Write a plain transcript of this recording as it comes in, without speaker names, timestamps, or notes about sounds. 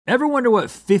Ever wonder what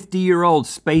 50-year-old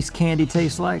space candy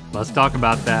tastes like? Let's talk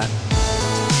about that.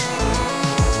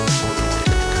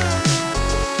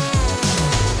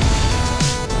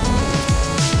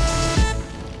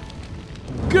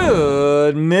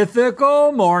 Good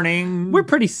mythical morning. We're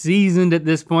pretty seasoned at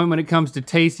this point when it comes to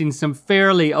tasting some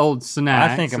fairly old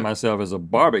snacks. I think of myself as a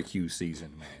barbecue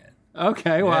season man.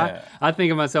 Okay, well, Yeah. I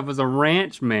think of myself as a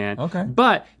ranch man. Okay.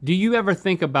 But do you ever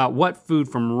think about what food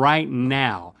from right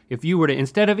now, if you were to,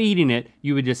 instead of eating it,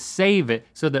 you would just save it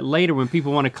so that later when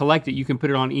people want to collect it, you can put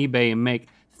it on eBay and make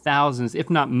thousands, if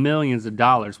not millions of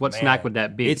dollars. What snack would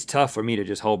that be? It's tough for me to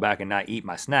just hold back and not eat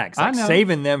my snacks. I Like know.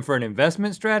 saving them for an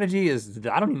investment strategy is,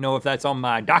 I don't even know if that's on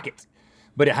my docket.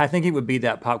 But I think it would be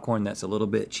that popcorn that's a little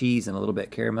bit cheese and a little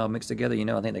bit caramel mixed together. You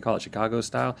know, I think they call it Chicago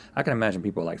style. I can imagine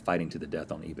people like fighting to the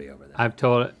death on eBay over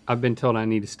that. I've been told I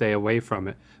need to stay away from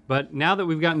it. But now that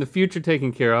we've gotten the future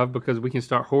taken care of because we can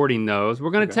start hoarding those,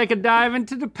 we're gonna take a dive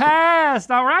into the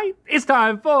past, all right? It's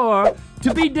time for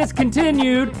To Be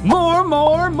Discontinued, more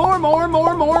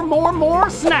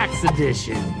Snacks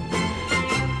Edition.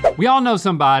 We all know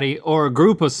somebody or a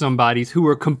group of somebodies who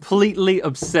are completely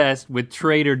obsessed with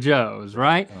Trader Joe's,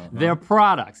 right? Their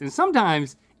products, and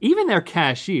sometimes even their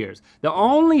cashiers. The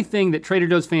only thing that Trader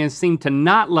Joe's fans seem to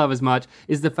not love as much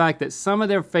is the fact that some of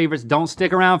their favorites don't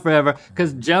stick around forever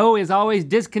because Joe is always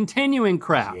discontinuing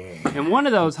crap. And one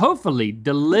of those, hopefully,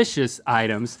 delicious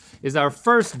items is our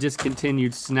first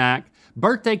discontinued snack,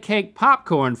 birthday cake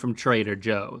popcorn from Trader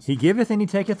Joe's. He giveth and he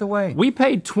taketh away. We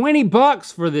paid 20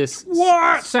 bucks for this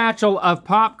satchel of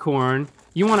popcorn.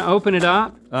 You wanna open it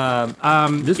up?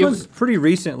 This it was pretty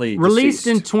recently Released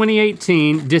in deceased.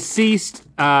 2018, deceased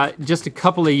just a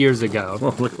couple of years ago.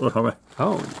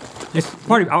 Oh, It's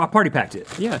I party packed it.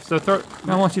 yeah, so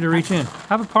I want you to reach in.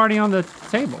 have a party on the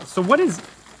table. So what is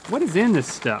in this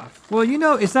stuff? Well, you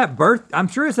know, it's that I'm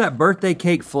sure it's that birthday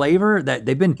cake flavor that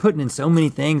they've been putting in so many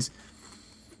things.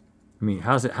 I mean,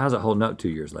 how's it holding up 2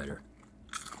 years later?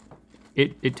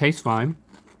 It tastes fine.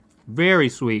 Very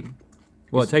sweet.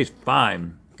 Well, it tastes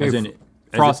fine. As in,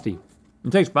 Frosty.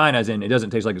 It tastes fine as in it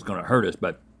doesn't taste like it's gonna hurt us,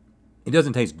 but it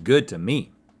doesn't taste good to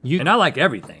me. And I like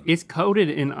everything. It's coated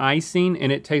in icing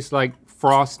and it tastes like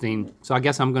frosting. So I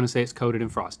guess I'm gonna say it's coated in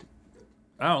frosting.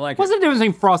 I don't like What's it. the difference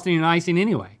between frosting and icing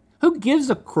anyway? Who gives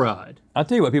a crud? I'll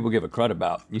tell you what people give a crud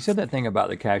about. You said that thing about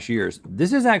the cashiers.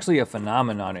 This is actually a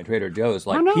phenomenon at Trader Joe's.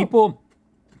 Like know.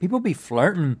 people be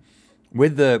flirting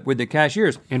with the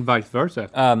cashiers. And vice versa.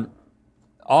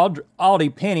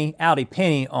 Aldi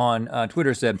Penny on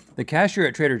Twitter said, the cashier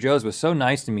at Trader Joe's was so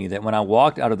nice to me that when I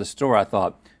walked out of the store, I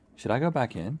thought, should I go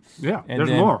back in? Yeah, And there's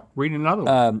then, more. Read another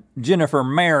one. Jennifer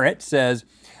Merritt says,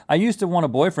 I used to want a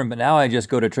boyfriend, but now I just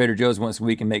go to Trader Joe's once a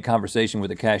week and make conversation with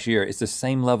the cashier. It's the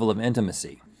same level of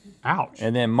intimacy. Ouch.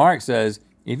 And then Mark says,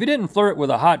 if you didn't flirt with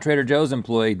a hot Trader Joe's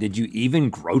employee, did you even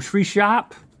grocery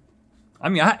shop? I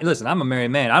mean, listen, I'm a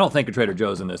married man. I don't think of Trader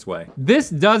Joe's in this way. This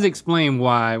does explain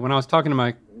why when I was talking to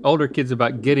my older kids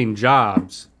about getting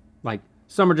jobs, like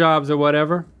summer jobs or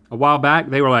whatever, a while back,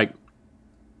 they were like,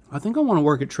 I think I want to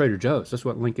work at Trader Joe's. That's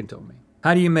what Lincoln told me.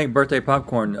 How do you make birthday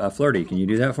popcorn flirty? Can you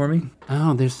do that for me?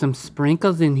 Oh, there's some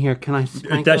sprinkles in here. Can I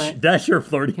sprinkle it? That's your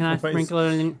flirty Can I voice. sprinkle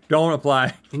it in? Don't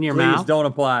apply. In your Please mouth? don't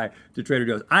apply to Trader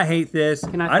Joe's. I hate this.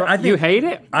 Can I think you hate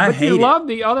it? I but hate you it. love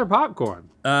the other popcorn.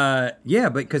 Yeah,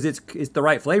 but because it's the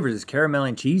right flavors. It's caramel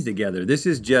and cheese together. This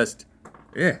is just,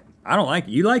 I don't like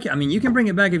it. You like it? I mean, you can bring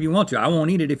it back if you want to. I won't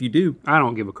eat it if you do. I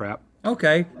don't give a crap.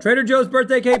 Okay, Trader Joe's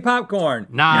birthday cake popcorn.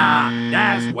 Nah,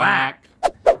 that's whack.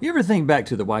 You ever think back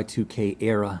to the Y2K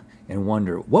era and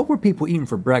wonder, what were people eating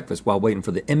for breakfast while waiting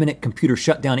for the imminent computer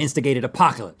shutdown instigated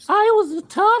apocalypse? I was a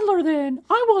toddler then.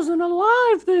 I wasn't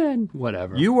alive then.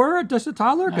 Whatever. You were just a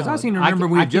toddler? Because I seem to I remember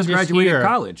can- we I had can just just graduated hear-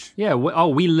 college. Yeah,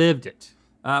 we lived it.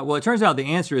 Well, it turns out the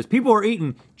answer is people are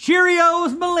eating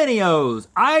Cheerios Millennials.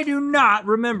 I do not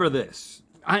remember this.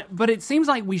 But it seems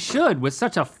like we should with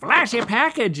such a flashy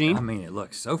packaging. I mean, it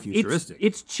looks so futuristic.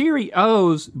 It's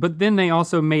Cheerios, but then they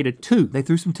also made a 2. They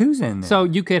threw some twos in there. So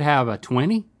you could have a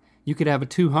 20, you could have a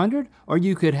 200, or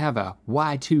you could have a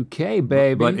Y2K,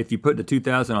 baby. But if you put the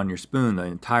 2000 on your spoon, the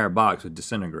entire box would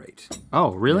disintegrate.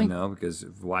 Oh, really? You know, because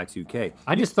of Y2K.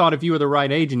 I just thought if you were the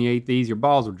right age and you ate these, your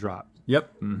balls would drop.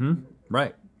 Yep. Mm-hmm.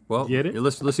 Right. Well, Get it?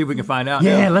 Let's see if we can find out.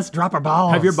 let's drop our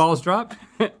balls. Have your balls dropped?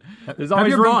 There's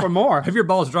always room for more. Have your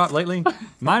balls dropped lately?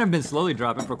 Mine have been slowly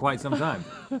dropping for quite some time.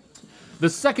 The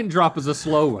second drop is a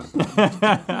slow one.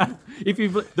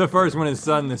 The first one is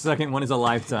sudden, the second one is a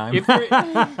lifetime.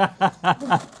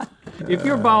 If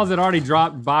your balls had already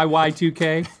dropped by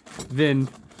Y2K, then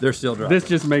They're still dropping. this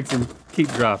just makes them keep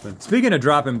dropping. Speaking of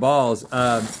dropping balls,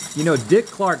 you know, Dick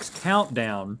Clark's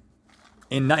Countdown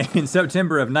in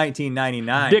September of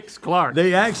 1999. Dick Clark.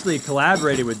 They actually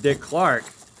collaborated with Dick Clark,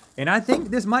 and I think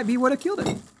this might be what have killed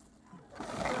it.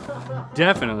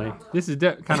 Definitely. This is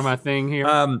kind of my thing here.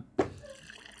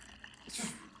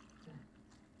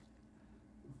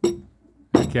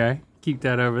 Okay, keep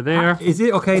that over there. Is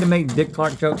it okay to make Dick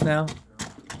Clark jokes now?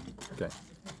 Okay.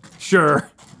 Sure.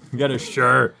 You got a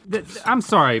sure. I'm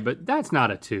sorry, but that's not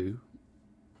a 2.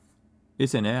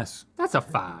 It's an S. That's a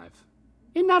 5.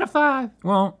 Isn't that a 5?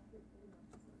 Well,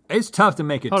 it's tough to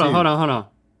make it Hold 2. on, hold on.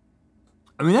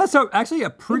 I mean, that's actually a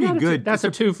pretty good. That's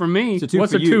a 2 for me. It's a 2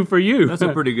 What's for a you. 2 for you? That's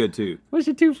a pretty good 2. What's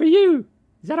a 2 for you?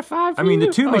 Is that a 5 for I mean, you?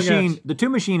 the two Oh, machine, gosh. the 2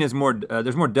 machine is more.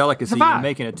 There's more delicacy in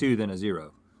making a 2 than a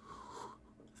 0.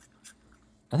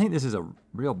 I think this is a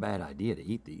real bad idea to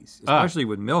eat these, especially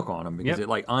with milk on them, because it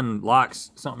like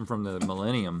unlocks something from the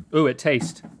millennium. Ooh, it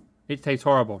tastes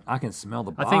horrible. I can smell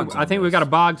the bogs. I think we've got a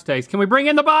bogs taste. Can we bring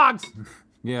in the bogs?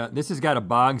 Yeah, this has got a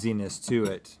bogsiness to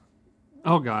it.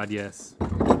 Oh God, yes.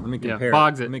 Let me compare.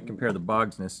 bogs it. Let me compare the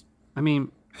bogsness. I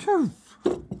mean,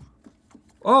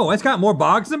 Oh, it's got more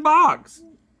bogs than bogs.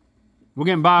 we're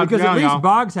getting bogs Because down, at least y'all.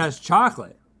 bogs has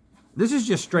chocolate. This is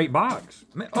just straight bogs.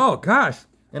 Oh gosh.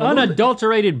 And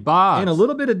Unadulterated bogs. and a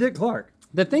little bit of Dick Clark.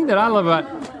 The thing that I love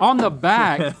about on the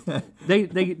back,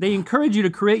 they encourage you to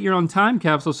create your own time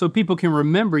capsule so people can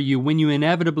remember you when you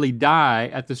inevitably die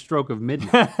at the stroke of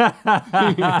midnight.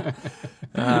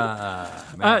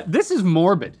 This is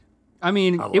morbid. I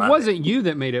mean, it love wasn't you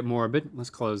that made it morbid. Let's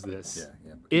close this.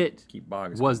 Yeah. It Keep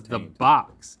bogs was the contained.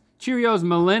 box. Cheerios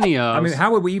Millennials. I mean,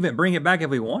 how would we even bring it back if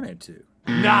we wanted to?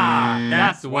 Nah,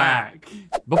 that's whack.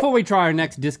 Before we try our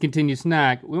next discontinued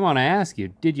snack, we want to ask you,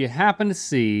 did you happen to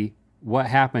see what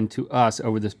happened to us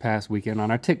over this past weekend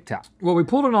on our TikTok? Well, we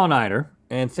pulled an all-nighter,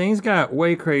 and things got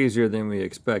way crazier than we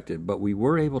expected, but we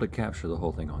were able to capture the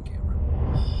whole thing on camera.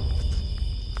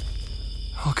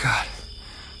 Oh, God.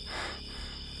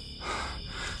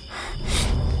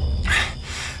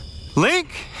 Link!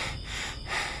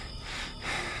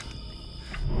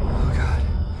 Oh, God.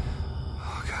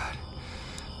 Oh, God.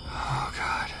 Oh,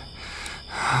 God.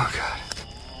 Oh, God.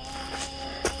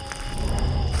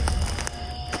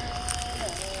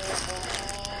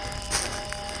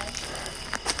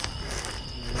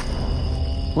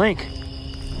 Link.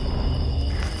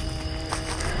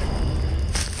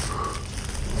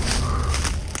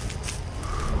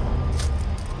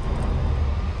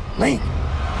 Link.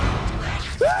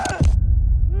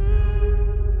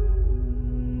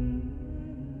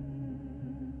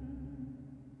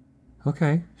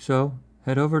 Okay, so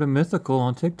head over to Mythical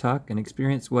on TikTok and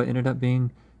experience what ended up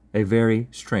being a very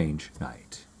strange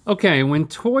night. Okay, when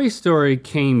Toy Story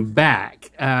came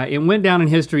back, it went down in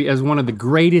history as one of the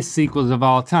greatest sequels of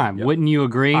all time. Yep. Wouldn't you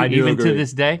agree? I do Even agree. to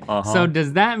this day? Uh-huh. So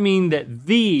does that mean that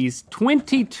these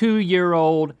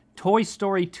 22-year-old Toy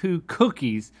Story 2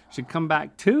 cookies should come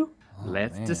back too?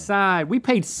 Let's decide. We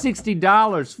paid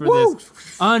 $60 for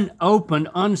this unopened,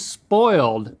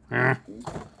 unspoiled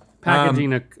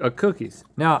packaging of cookies.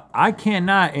 Now, I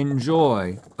cannot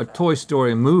enjoy a Toy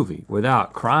Story movie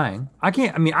without crying. I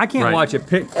can't Right. watch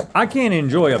I can't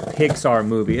enjoy a Pixar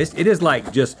movie. It is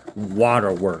like just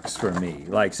waterworks for me.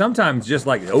 Like sometimes just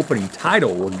like the opening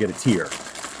title will get a tear.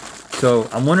 So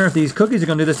I'm wondering if these cookies are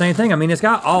gonna do the same thing. I mean, it's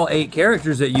got all 8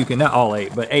 characters that you can, not all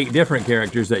 8, but 8 different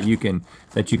characters that you can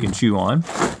chew on.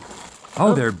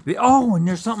 Oh, they're big. Oh, and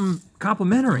there's something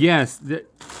complimentary. Yes.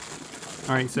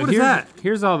 All right, so What is that?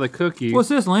 here's all the cookies. What's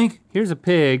this, Link? Here's a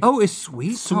pig. Oh, it's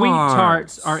sweet Sweet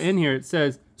tarts are in here. It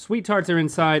says sweet tarts are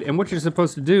inside, and what you're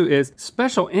supposed to do is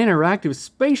special interactive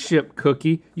spaceship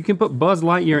cookie. You can put Buzz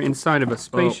Lightyear inside of a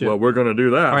spaceship. Oh, well, we're gonna do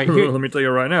that. All right, here- Let me tell you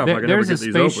right now, if I can ever There's get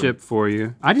a these spaceship for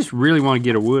you. I just really want to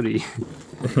get a Woody.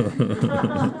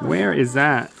 Where is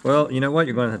that? open. Well, you know what?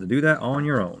 You're gonna have to do that on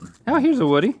your own. Oh, here's a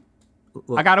Woody.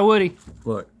 Look. I got a Woody.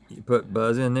 Look, you put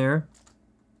Buzz in there.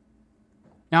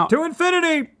 Now, To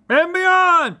infinity and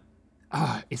beyond!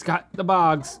 it's got the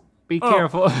bogs. Be Oh.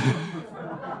 careful.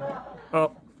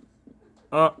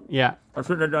 Oh, Yeah. I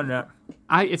shouldn't have done that.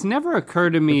 It's never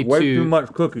occurred to me Way too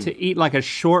much cookie. to eat like a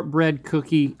shortbread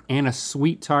cookie and a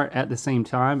sweet tart at the same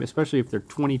time, especially if they're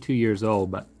 22 years old,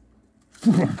 but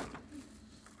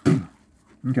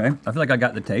Okay, I feel like I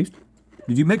got the taste.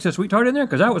 Did you mix a sweet tart in there?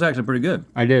 Because that was actually pretty good.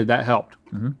 I did, that helped.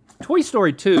 Toy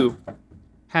Story 2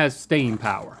 has staying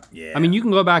power. Yeah. I mean, you can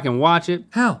go back and watch it,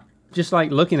 How? just like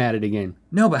looking at it again.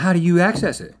 No, but how do you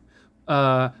access it?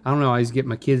 I don't know, I just get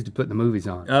my kids to put the movies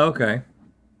on. Oh, okay.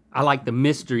 I like the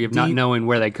mystery of not you- knowing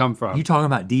where they come from. You talking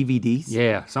about DVDs?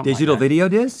 Yeah, something Digital like that. video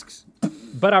discs?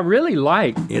 But I really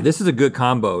like Yeah, this is a good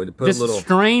combo to put this a little.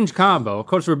 strange combo. Of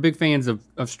course, we're big fans of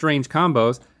strange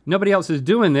combos. Nobody else is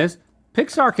doing this.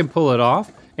 Pixar can pull it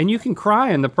off, and you can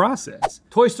cry in the process.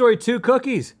 Toy Story 2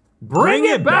 cookies. Bring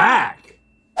it back!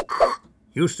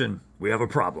 Houston, we have a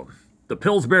problem. The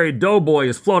Pillsbury Doughboy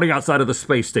is floating outside of the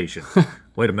space station.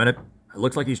 Wait a minute. It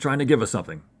looks like he's trying to give us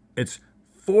something. It's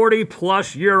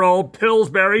 40-plus-year-old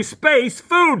Pillsbury space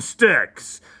food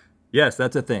sticks. Yes,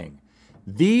 that's a thing.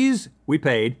 These we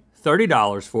paid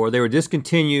 $30 for. They were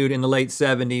discontinued in the late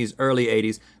 70s, early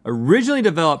 80s, originally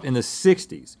developed in the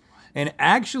 60s. And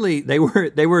actually, they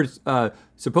were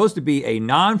supposed to be a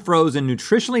non-frozen,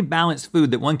 nutritionally balanced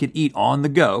food that one could eat on the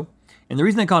go. And the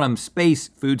reason they called them space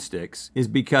food sticks is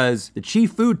because the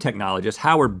chief food technologist,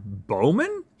 Howard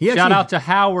Bowman? Shout out to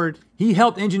Howard. He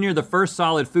helped engineer the first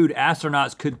solid food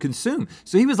astronauts could consume.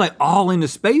 So he was like all into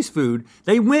space food.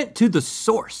 They went to the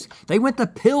source. They went to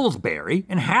Pillsbury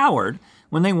and Howard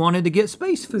when they wanted to get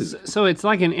space food. So it's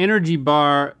like an energy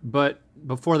bar, but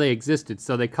before they existed,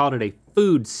 so they called it a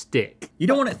food stick. You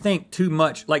don't want to think too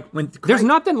much, like when... There's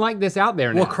nothing like this out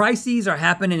there now. Well, crises are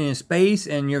happening in space,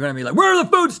 and you're gonna be like, where are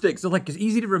the food sticks? So like, it's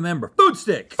easy to remember. Food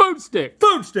stick! Food stick!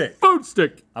 Food stick! Food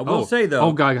stick! I will say though...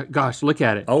 Oh gosh, look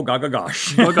at it. Oh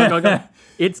gosh.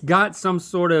 It's got some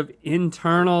sort of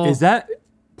internal... Is that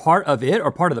part of it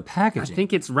or part of the I packaging?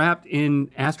 think it's wrapped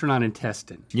in astronaut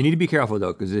intestine. You need to be careful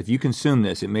though, because if you consume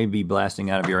this, it may be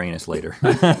blasting out of your anus later.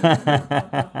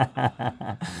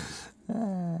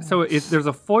 So there's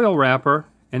a foil wrapper,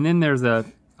 and then there's a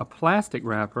plastic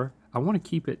wrapper. I want to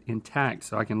keep it intact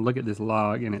so I can look at this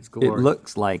log in its glory. It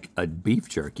looks like a beef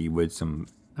jerky with some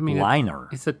liner.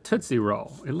 It's a Tootsie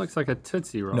Roll. It looks like a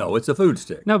Tootsie Roll. No, it's a food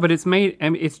stick. No, but it's made,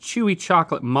 it's chewy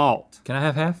chocolate malt. Can I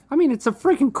have half? I mean, it's a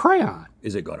freaking crayon.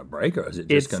 Is it gonna break or is it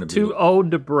just gonna be? It's too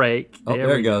old to break. Oh,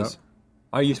 there it goes.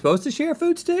 Are you supposed to share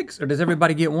food sticks or does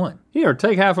everybody get one? Here,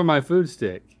 take half of my food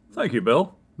stick. Thank you,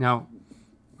 Bill. Now,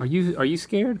 are you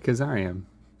scared? Because I am.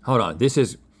 Hold on, this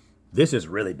is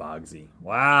really bogsy.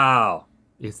 Wow.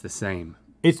 It's the same.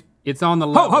 It's on the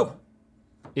level. Ho!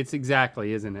 It's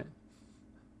exactly, isn't it?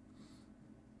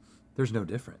 There's no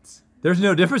difference. There's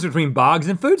no difference between bogs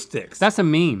and food sticks. That's a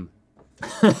meme.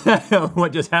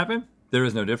 What just happened? There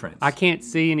is no difference. I can't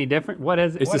see any different. What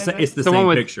is it? It's the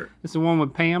same picture. It's the one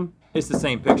with Pam? It's the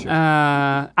same picture.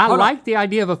 I like the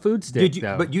idea of a food stick,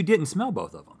 though. But you didn't smell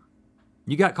both of them.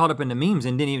 You got caught up in the memes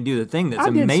and didn't even do the thing that's I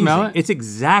amazing. did smell it. It's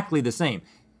exactly the same.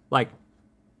 Like,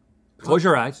 close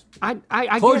your eyes.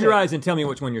 I Close your eyes and tell me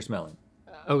which one you're smelling.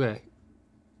 Okay.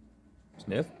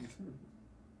 Sniff.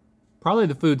 Probably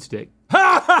the food stick.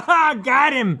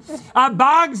 Got him! I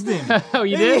boxed him. Oh,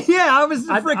 you did? Yeah, I was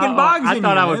freaking boxing you. I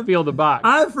thought I would feel the box.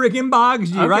 I freaking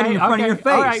boxed you right in front of your face.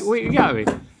 All right, you got me.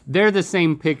 They're the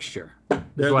same picture.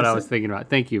 That's what I was same. thinking about.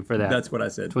 Thank you for that. That's what I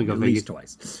said. Twinkle at fingers. least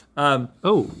twice.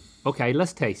 Oh, okay.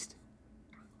 Let's taste.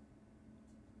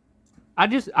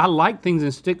 I like things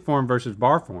in stick form versus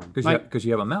bar form. Because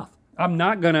you have a mouth. I'm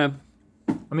not gonna.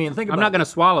 I mean, think about I'm not gonna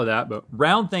swallow that, but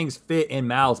round things fit in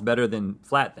mouths better than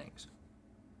flat things.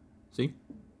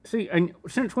 See, and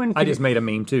since when? I just made a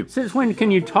meme too. Since when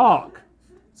can you talk?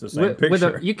 It's the same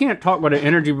picture. You can't talk with an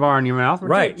energy bar in your mouth.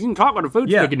 Right. You can talk with a food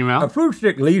stick in your mouth. A food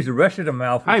stick leaves the rest of the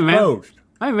mouth exposed.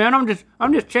 Hey man, I'm just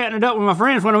chatting it up with my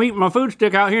friends when I'm eating my food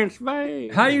stick out here in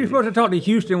space. How are you supposed to talk to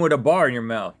Houston with a bar in your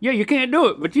mouth? Yeah, you can't do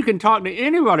it, but you can talk to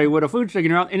anybody with a food stick in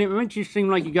your mouth, and it makes you seem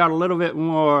like you got a little bit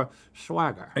more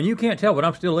swagger. And you can't tell, but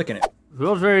I'm still licking it.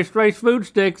 Those very straight food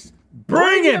sticks.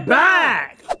 Bring it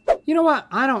back! You know what?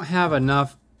 I don't have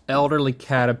enough elderly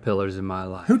caterpillars in my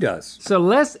life. Who does? So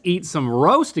let's eat some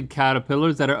roasted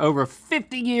caterpillars that are over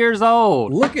 50 years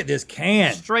old. Look at this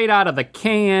can. Straight out of the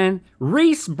can,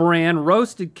 Reese brand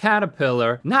roasted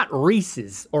caterpillar, not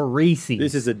Reese's or Reese's.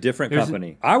 This is a different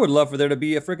company. I would love for there to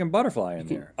be a freaking butterfly in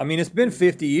there. I mean, it's been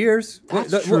 50 years.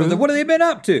 What have they been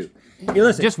up to? Hey,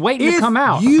 listen, just waiting to come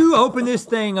out. You open this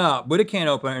thing up with a can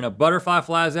opener and a butterfly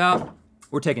flies out,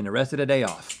 we're taking the rest of the day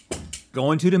off.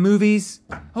 Going to the movies.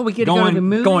 Oh, we get to go to the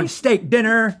movies? Going steak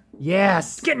dinner.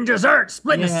 Yes. Getting dessert,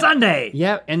 splitting a sundae.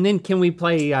 Yeah, and then can we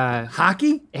play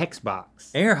hockey?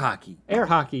 Xbox. Air hockey. Air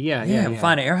hockey, yeah.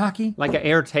 Find an air hockey. Like an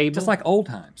air table. Just like old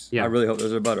times. Yeah. I really hope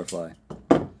there's a butterfly.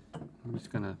 I'm just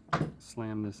gonna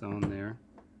slam this on there.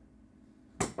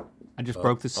 I just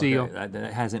broke the seal. Okay.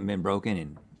 That hasn't been broken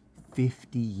in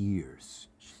 50 years.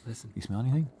 Listen. You smell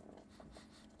anything?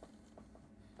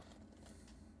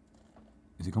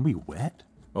 Is it gonna be wet?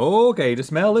 Okay, the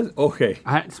smell is okay.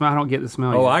 I don't get the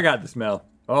smell. Oh, yet. I got the smell.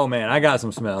 Oh man, I got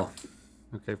some smell.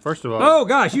 Okay, first of all. Oh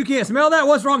gosh, you can't smell that?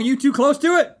 What's wrong? Are you too close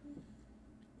to it?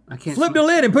 I can't. Flip the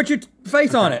lid and put your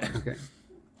face on it. Okay.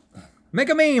 Make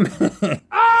a meme.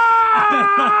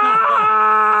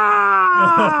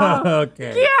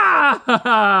 Okay.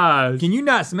 Yeah. Can you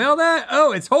not smell that?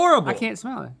 Oh, it's horrible. I can't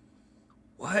smell it.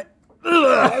 What?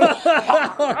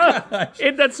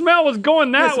 That smell was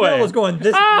going that The way. smell was going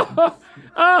this.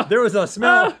 There was a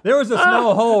smell. There was a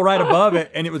smell hole right above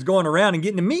it, and it was going around and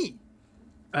getting to me.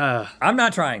 I'm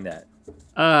not trying that.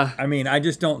 I mean, I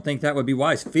just don't think that would be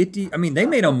wise. 50. I mean, they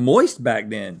made them moist back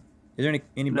then. Is there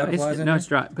any butterflies in there? No, it's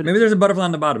dry. But maybe there's a butterfly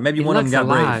on the bottom. Maybe one of them got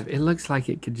alive. brave. It looks like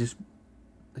it could just.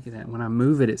 Look at that. When I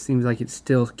move it, it seems like it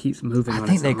still keeps moving. I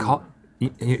think they call.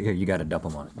 Here, you got to dump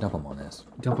them on it. Dump them on this.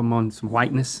 Dump them on some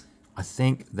whiteness. I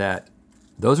think that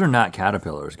those are not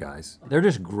caterpillars, guys. They're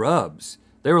just grubs.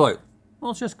 They were like,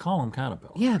 well, let's just call them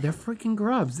caterpillars. Yeah, they're freaking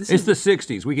grubs. It's the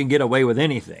 60s. We can get away with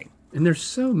anything. And there's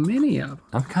so many of them.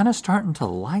 I'm kind of starting to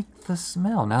like the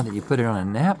smell now that you put it on a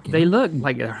napkin. They look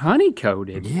like they're honey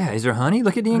coated. Yeah, is there honey?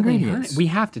 Look at the ingredients. We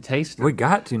have to taste them. We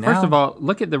got to now. First of all,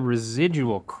 look at the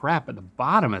residual crap at the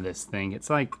bottom of this thing. It's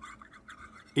like...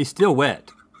 It's still wet.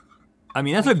 I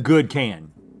mean, that's a good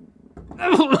can.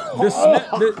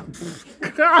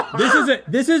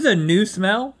 This is a new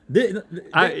smell.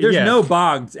 There's no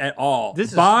Boggs at all.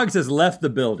 Boggs has left the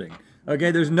building.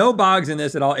 Okay, there's no Boggs in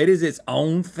this at all. It is its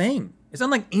own thing. It's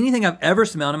unlike anything I've ever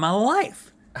smelled in my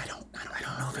life. I don't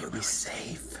know if it would be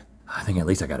safe. I think at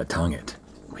least I gotta tongue it.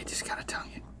 We just gotta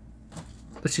tongue it.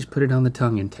 Let's just put it on the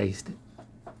tongue and taste it.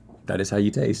 That is how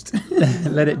you taste.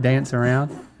 Let it dance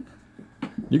around.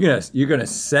 You're gonna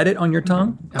set it on your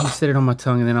tongue? I'm gonna set it on my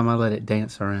tongue and then I'm gonna let it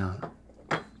dance around.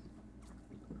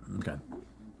 Okay.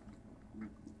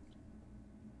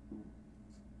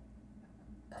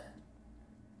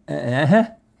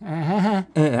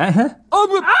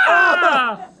 Oh,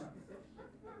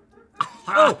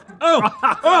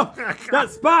 that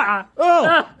spot.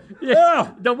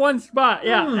 Yeah, the one spot.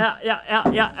 Yeah.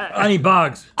 I need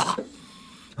Boggs.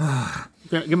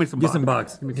 Give me some. Get some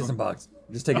Boggs. Get some Boggs.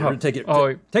 Just take it. Take it.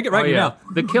 Oh, take it right in your mouth.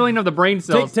 The killing of the brain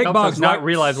cells. Take helps Boggs. us not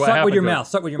realize what suck happened. with your mouth.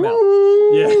 Suck with your mouth.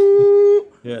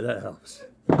 Yeah, that helps.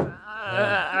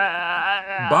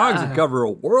 Boggs would cover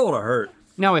a world of hurt.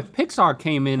 Now, if Pixar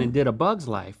came in and did a Bug's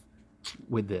Life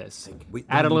with this,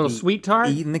 add a little sweet tart,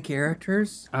 eating the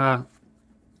characters,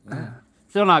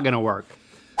 still not gonna work.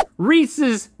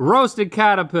 Reese's roasted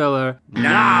caterpillar.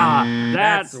 Nah,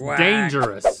 that's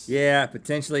dangerous. Yeah,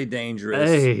 potentially dangerous.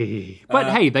 Hey. But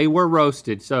hey, they were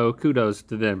roasted, so kudos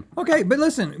to them. Okay, but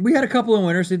listen, we had a couple of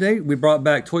winners today. We brought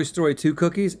back Toy Story 2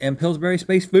 cookies and Pillsbury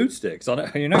Space Food Sticks.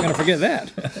 You're not gonna forget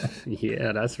that.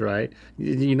 Yeah, that's right.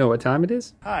 You know what time it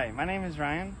is? Hi, my name is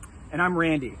Ryan. And I'm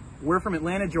Randy. We're from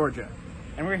Atlanta, Georgia.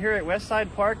 And we're here at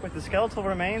Westside Park with the skeletal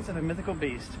remains of a mythical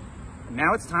beast. And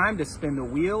now it's time to spin the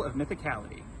wheel of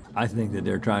mythicality. I think that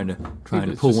they're trying to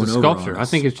It's pull just one a over sculpture. on I us.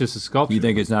 think it's just a sculpture. You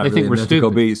think it's not They really think a we're mythical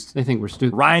stupid. beast? They think we're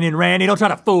stupid. Ryan and Randy, don't try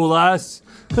to fool us.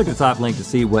 Click the top link to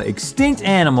see what extinct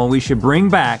animal we should bring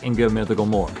back and give Mythical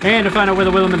more. And to find out where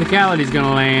the wheel of mythicality is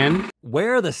gonna land.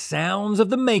 Where are the sounds of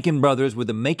the Macon Brothers with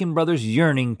the Macon Brothers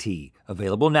Yearning Tea?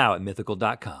 Available now at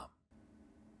mythical.com.